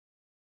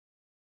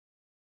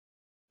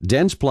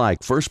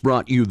Dentsply first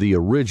brought you the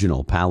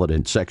original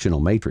Palodent sectional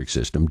matrix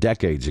system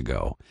decades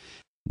ago.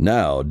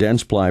 Now,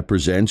 Dentsply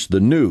presents the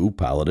new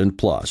Palodent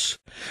Plus,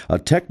 a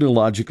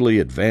technologically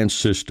advanced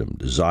system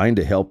designed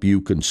to help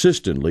you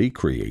consistently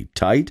create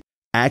tight,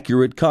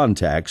 accurate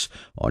contacts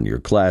on your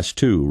Class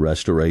II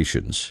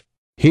restorations.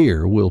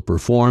 Here we'll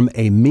perform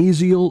a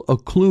mesial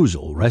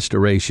occlusal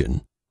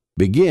restoration.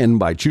 Begin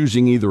by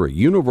choosing either a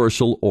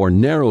universal or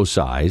narrow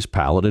size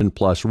Palodent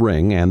Plus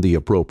ring and the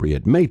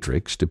appropriate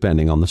matrix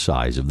depending on the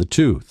size of the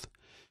tooth.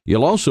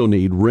 You'll also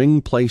need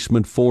ring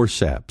placement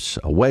forceps,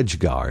 a wedge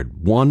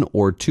guard, 1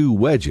 or 2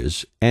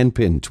 wedges, and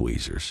pin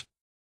tweezers.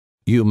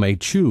 You may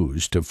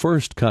choose to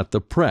first cut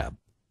the prep,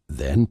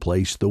 then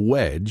place the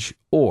wedge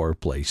or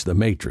place the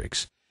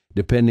matrix,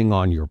 depending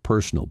on your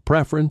personal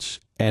preference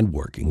and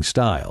working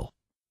style.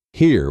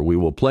 Here we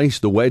will place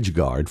the wedge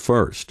guard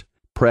first.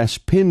 Press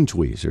pin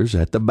tweezers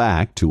at the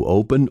back to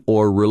open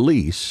or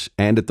release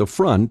and at the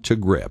front to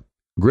grip.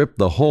 Grip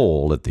the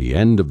hole at the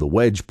end of the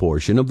wedge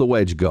portion of the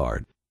wedge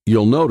guard.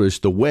 You'll notice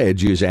the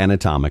wedge is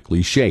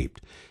anatomically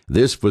shaped.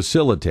 This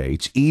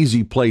facilitates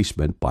easy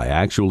placement by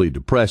actually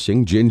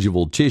depressing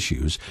gingival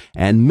tissues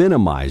and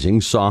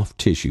minimizing soft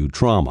tissue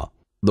trauma.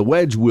 The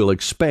wedge will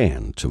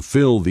expand to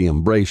fill the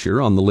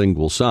embrasure on the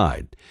lingual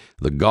side.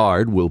 The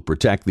guard will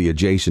protect the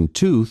adjacent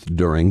tooth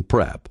during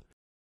prep.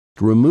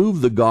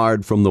 Remove the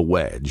guard from the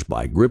wedge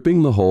by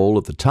gripping the hole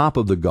at the top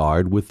of the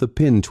guard with the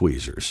pin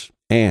tweezers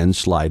and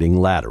sliding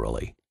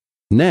laterally.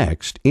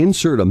 Next,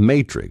 insert a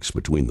matrix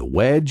between the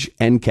wedge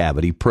and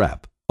cavity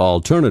prep.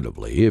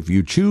 Alternatively, if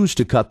you choose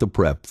to cut the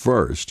prep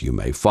first, you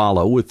may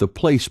follow with the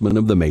placement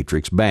of the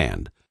matrix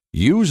band.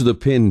 Use the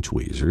pin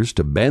tweezers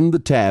to bend the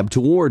tab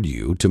toward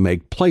you to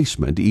make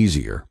placement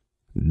easier.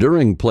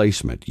 During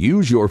placement,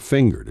 use your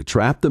finger to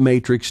trap the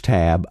matrix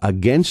tab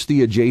against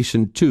the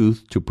adjacent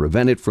tooth to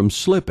prevent it from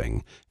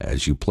slipping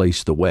as you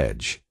place the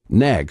wedge.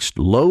 Next,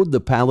 load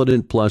the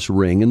Palodent Plus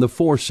ring in the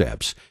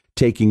forceps,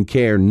 taking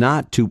care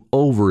not to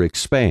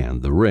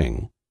overexpand the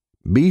ring.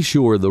 Be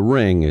sure the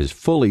ring is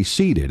fully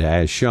seated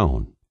as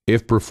shown.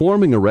 If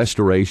performing a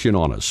restoration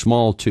on a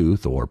small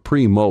tooth or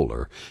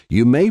premolar,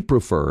 you may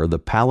prefer the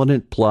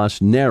Palodent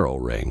Plus narrow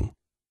ring.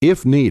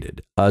 If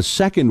needed, a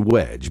second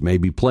wedge may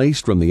be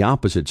placed from the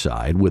opposite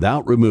side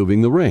without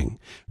removing the ring,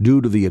 due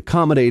to the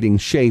accommodating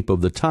shape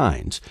of the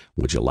tines,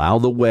 which allow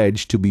the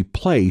wedge to be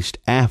placed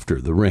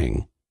after the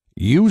ring.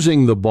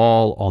 Using the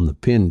ball on the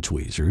pin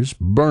tweezers,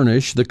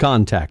 burnish the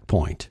contact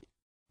point.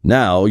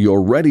 Now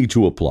you're ready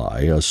to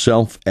apply a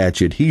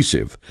self-etch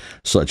adhesive,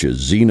 such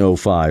as Xeno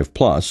 5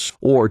 Plus,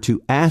 or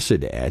to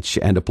acid etch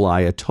and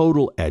apply a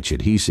total etch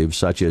adhesive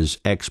such as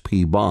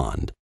XP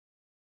Bond.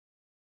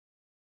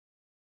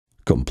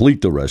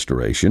 Complete the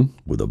restoration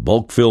with a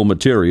bulk fill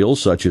material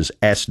such as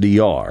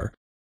SDR.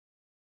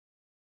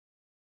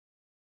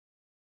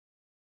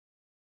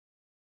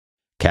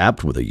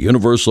 Capped with a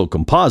universal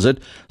composite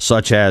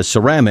such as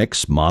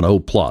Ceramics Mono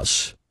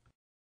Plus.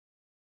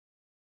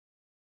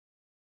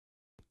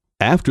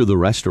 After the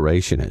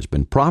restoration has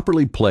been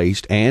properly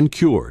placed and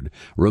cured,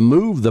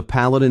 remove the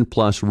Palodent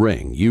Plus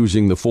ring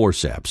using the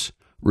forceps.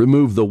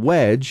 Remove the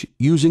wedge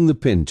using the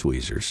pin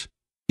tweezers.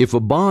 If a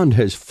bond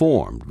has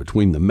formed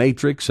between the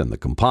matrix and the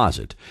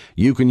composite,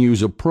 you can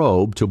use a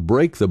probe to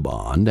break the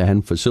bond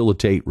and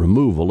facilitate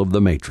removal of the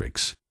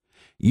matrix.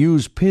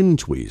 Use pin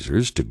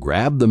tweezers to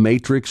grab the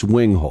matrix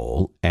wing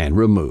hole and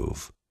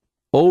remove.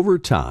 Over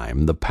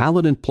time, the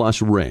Palodent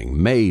Plus ring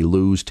may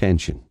lose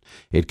tension.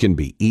 It can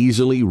be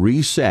easily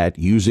reset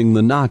using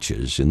the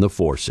notches in the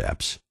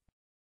forceps.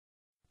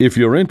 If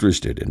you're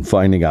interested in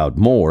finding out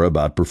more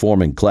about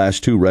performing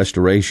Class II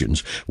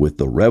restorations with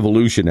the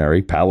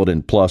revolutionary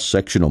Palodent Plus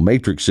sectional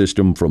matrix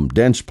system from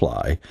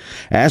Dentsply,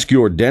 ask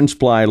your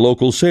Dentsply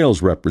local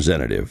sales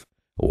representative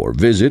or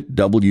visit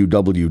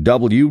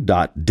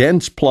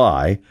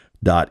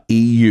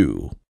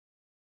www.dentsply.eu.